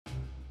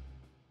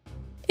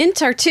In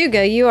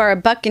Tortuga, you are a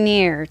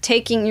buccaneer,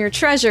 taking your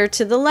treasure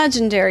to the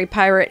legendary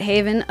pirate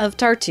haven of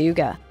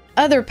Tortuga.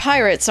 Other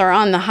pirates are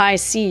on the high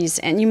seas,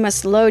 and you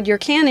must load your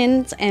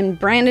cannons and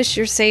brandish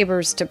your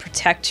sabers to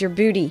protect your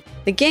booty.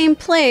 The game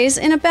plays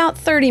in about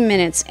 30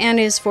 minutes and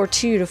is for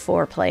 2 to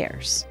 4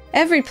 players.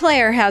 Every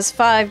player has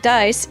 5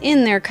 dice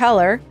in their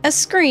color, a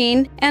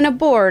screen, and a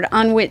board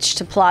on which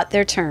to plot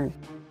their turn.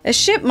 A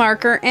ship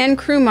marker and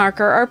crew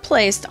marker are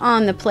placed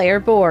on the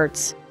player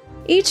boards.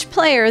 Each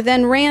player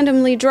then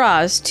randomly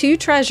draws 2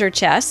 treasure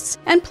chests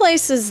and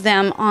places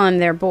them on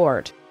their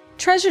board.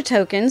 Treasure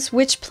tokens,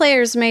 which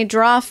players may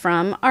draw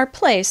from, are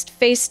placed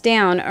face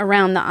down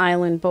around the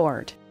island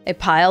board. A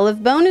pile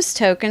of bonus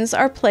tokens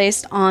are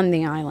placed on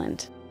the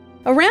island.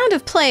 A round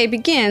of play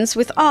begins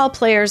with all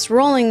players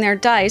rolling their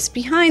dice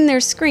behind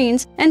their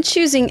screens and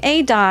choosing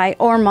a die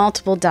or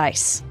multiple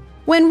dice.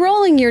 When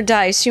rolling your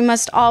dice, you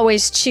must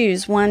always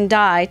choose 1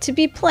 die to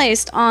be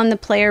placed on the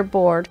player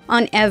board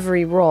on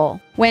every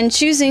roll. When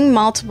choosing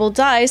multiple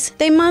dice,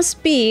 they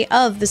must be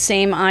of the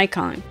same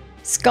icon.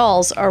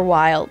 Skulls are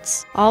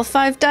wilds. All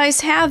 5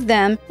 dice have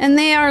them, and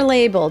they are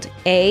labeled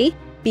A,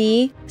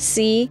 B,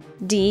 C,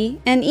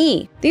 D, and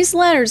E. These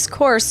letters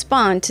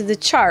correspond to the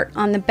chart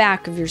on the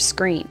back of your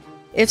screen.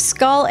 If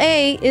skull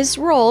A is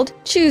rolled,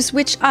 choose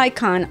which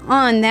icon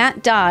on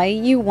that die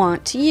you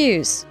want to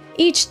use.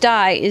 Each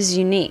die is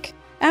unique.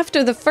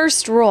 After the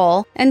first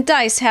roll and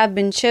dice have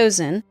been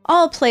chosen,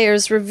 all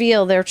players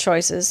reveal their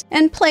choices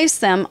and place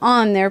them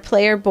on their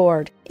player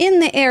board in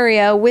the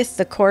area with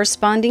the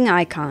corresponding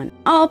icon.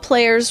 All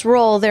players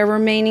roll their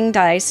remaining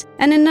dice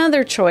and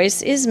another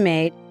choice is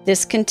made.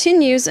 This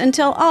continues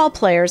until all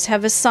players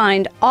have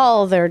assigned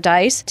all their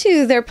dice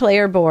to their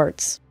player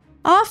boards.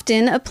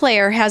 Often, a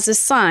player has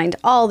assigned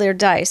all their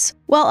dice,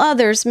 while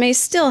others may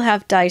still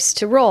have dice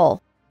to roll.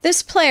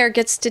 This player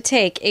gets to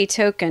take a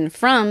token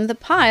from the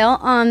pile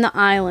on the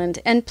island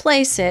and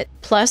place it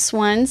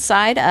 +1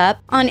 side up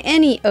on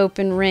any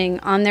open ring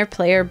on their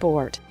player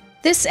board.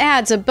 This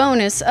adds a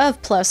bonus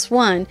of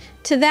 +1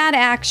 to that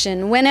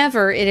action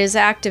whenever it is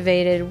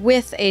activated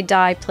with a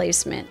die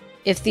placement.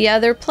 If the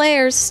other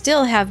players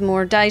still have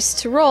more dice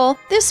to roll,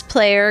 this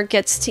player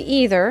gets to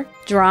either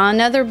draw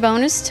another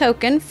bonus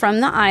token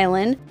from the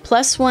island,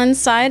 +1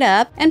 side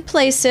up, and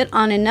place it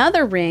on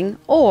another ring,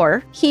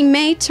 or he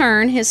may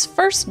turn his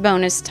first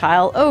bonus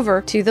tile over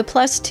to the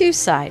 +2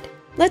 side.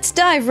 Let's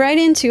dive right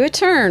into a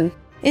turn.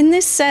 In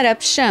this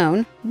setup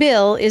shown,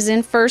 Bill is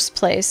in first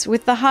place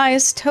with the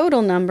highest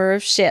total number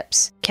of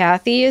ships.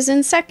 Kathy is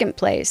in second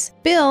place.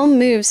 Bill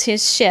moves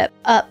his ship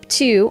up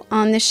 2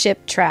 on the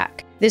ship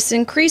track. This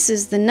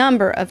increases the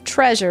number of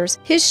treasures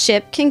his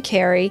ship can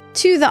carry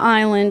to the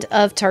island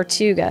of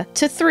Tortuga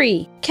to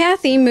 3.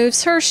 Kathy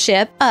moves her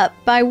ship up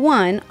by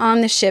 1 on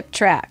the ship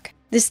track.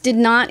 This did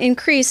not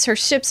increase her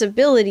ship's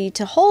ability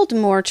to hold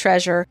more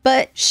treasure,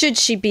 but should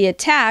she be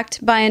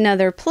attacked by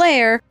another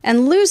player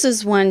and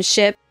loses 1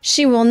 ship,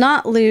 she will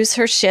not lose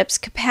her ship's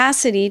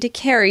capacity to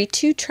carry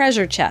 2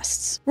 treasure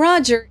chests.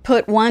 Roger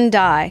put 1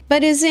 die,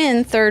 but is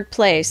in third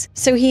place,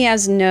 so he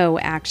has no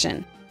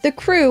action. The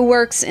crew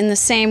works in the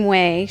same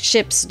way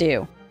ships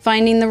do.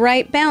 Finding the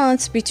right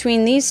balance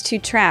between these 2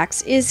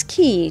 tracks is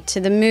key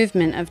to the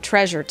movement of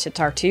treasure to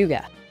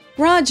Tortuga.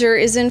 Roger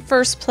is in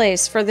first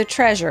place for the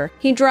treasure.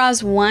 He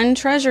draws 1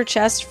 treasure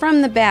chest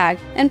from the bag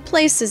and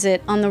places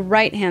it on the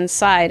right-hand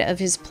side of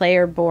his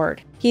player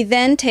board. He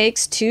then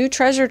takes 2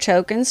 treasure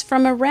tokens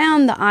from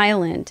around the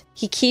island.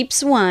 He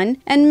keeps 1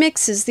 and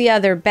mixes the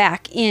other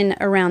back in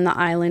around the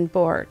island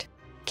board.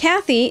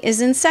 Kathy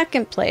is in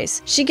second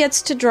place. She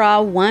gets to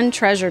draw 1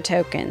 treasure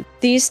token.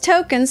 These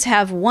tokens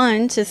have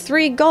 1 to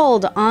 3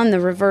 gold on the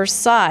reverse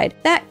side.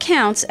 That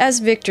counts as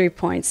victory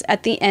points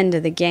at the end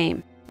of the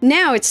game.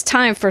 Now it's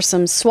time for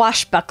some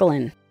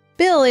swashbuckling.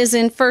 Bill is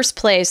in first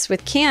place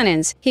with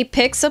cannons. He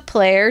picks a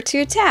player to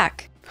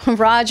attack.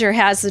 Roger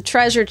has the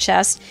treasure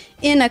chest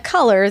in a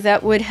color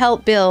that would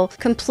help Bill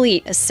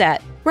complete a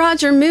set.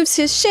 Roger moves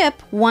his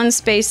ship 1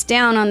 space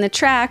down on the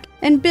track,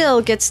 and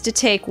Bill gets to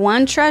take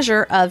 1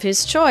 treasure of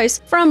his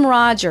choice from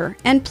Roger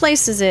and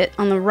places it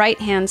on the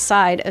right-hand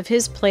side of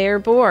his player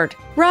board.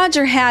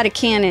 Roger had a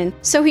cannon,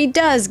 so he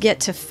does get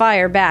to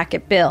fire back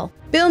at Bill.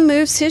 Bill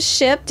moves his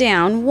ship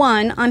down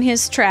 1 on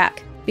his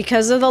track.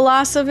 Because of the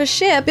loss of a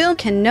ship, Bill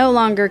can no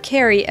longer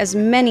carry as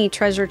many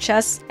treasure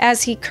chests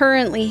as he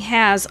currently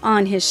has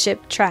on his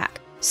ship track,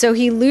 so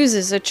he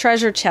loses a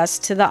treasure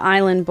chest to the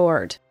island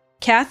board.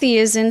 Kathy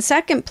is in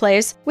second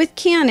place with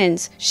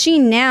cannons. She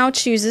now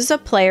chooses a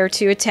player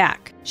to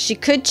attack. She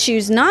could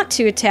choose not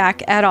to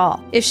attack at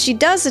all. If she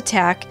does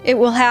attack, it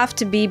will have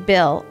to be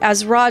Bill,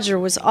 as Roger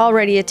was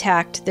already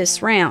attacked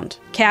this round.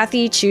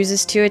 Kathy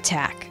chooses to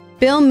attack.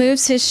 Bill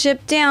moves his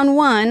ship down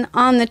 1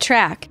 on the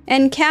track,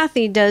 and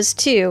Kathy does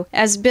too,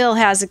 as Bill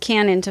has a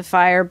cannon to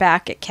fire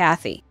back at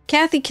Kathy.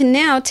 Kathy can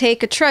now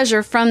take a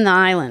treasure from the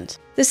island.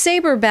 The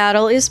saber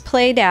battle is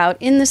played out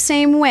in the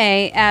same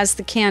way as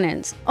the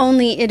cannons,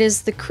 only it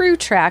is the crew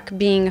track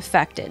being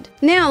affected.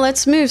 Now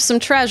let's move some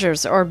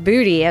treasures, or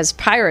booty as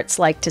pirates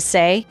like to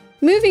say.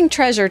 Moving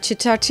treasure to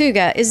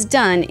Tortuga is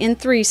done in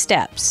 3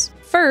 steps.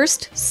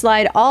 First,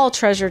 slide all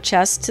treasure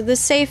chests to the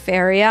safe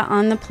area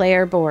on the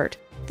player board.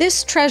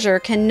 This treasure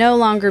can no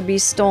longer be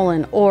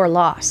stolen or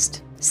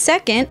lost.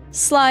 Second,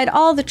 slide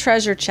all the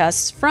treasure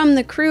chests from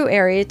the crew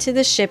area to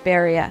the ship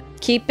area.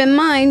 Keep in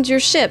mind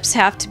your ships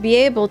have to be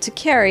able to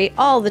carry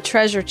all the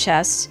treasure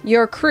chests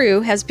your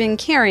crew has been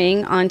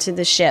carrying onto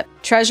the ship.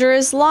 Treasure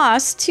is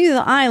lost to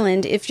the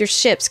island if your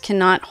ships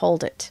cannot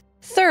hold it.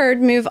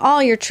 Third, move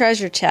all your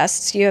treasure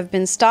chests you have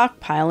been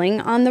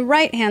stockpiling on the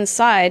right-hand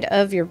side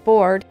of your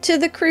board to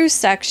the crew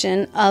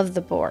section of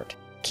the board.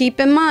 Keep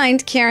in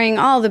mind, carrying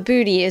all the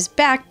booty is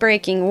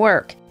back-breaking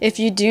work. If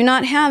you do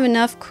not have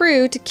enough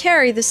crew to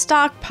carry the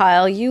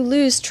stockpile, you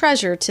lose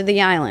treasure to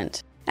the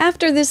island.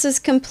 After this is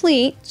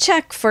complete,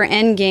 check for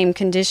endgame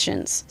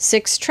conditions.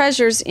 6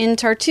 treasures in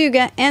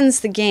Tortuga ends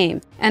the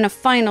game, and a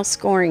final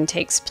scoring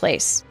takes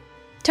place.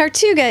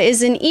 Tortuga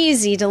is an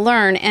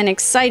easy-to-learn and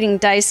exciting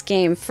dice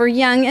game for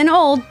young and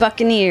old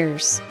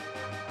buccaneers.